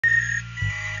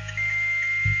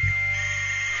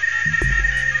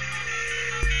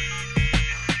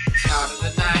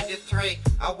2003,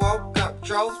 I woke up,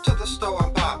 drove to the store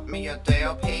and bought me a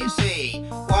Dell PC.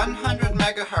 100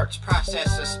 megahertz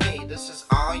processor speed, this is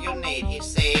all you need, he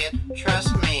said,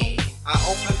 trust me. I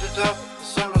opened it up as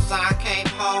soon as I came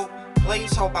home.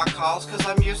 Please hold my calls cause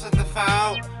I'm using the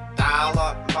phone.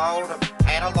 Dial-up modem,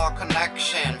 analog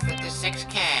connection,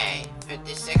 56K,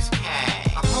 56K.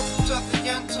 I hooked up the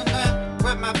internet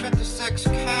with my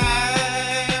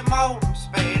 56K modem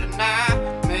speed, and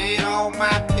I made all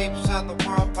my peeps on the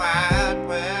World Wide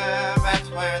Web, that's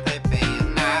where they be.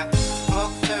 And I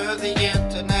hooked to the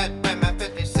internet with my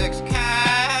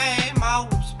 56K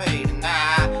modem speed, and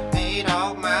I made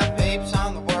all my peeps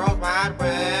on the World Wide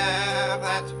Web,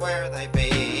 that's where they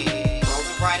be.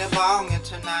 Rolling right along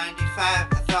into 95, I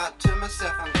thought to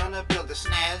myself, I'm gonna build a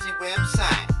snazzy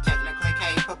website, technically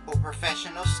capable,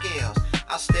 professional skills.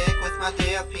 I'll stick with my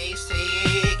Dell PC,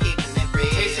 keeping it real.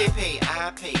 TCP,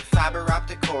 IP, fiber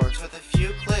optic cords. With a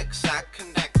few clicks, I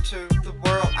connect to the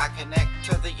world. I connect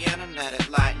to the internet at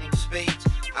lightning speeds.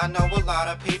 I know a lot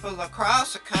of people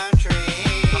across the country.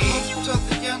 I hooked to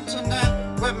the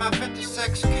internet with my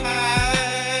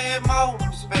 56K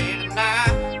modem speed, and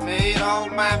I made all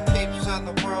my peeps on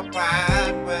the World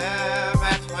Wide Web,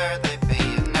 that's where they be.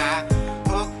 And I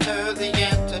hooked to the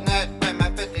internet with my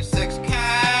 56K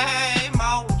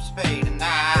modem speed, and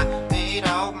I made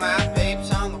all my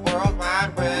peeps on the World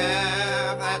Wide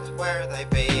Web, that's where they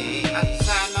be. I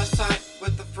designed my site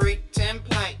with the free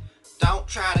template. Don't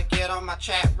try to get on my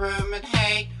chat room and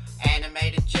hate.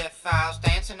 Animated GIF files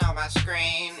dancing on my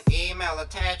screen. Email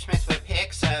attachments with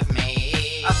pics of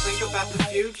me. I think about the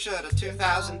future to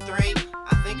 2003.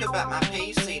 I think about my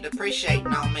PC depreciating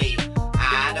on me.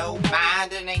 I don't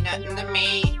mind, it ain't nothing to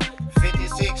me.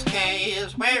 56K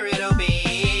is where it'll be.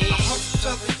 I hooked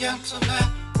to the internet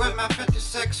with my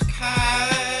 56K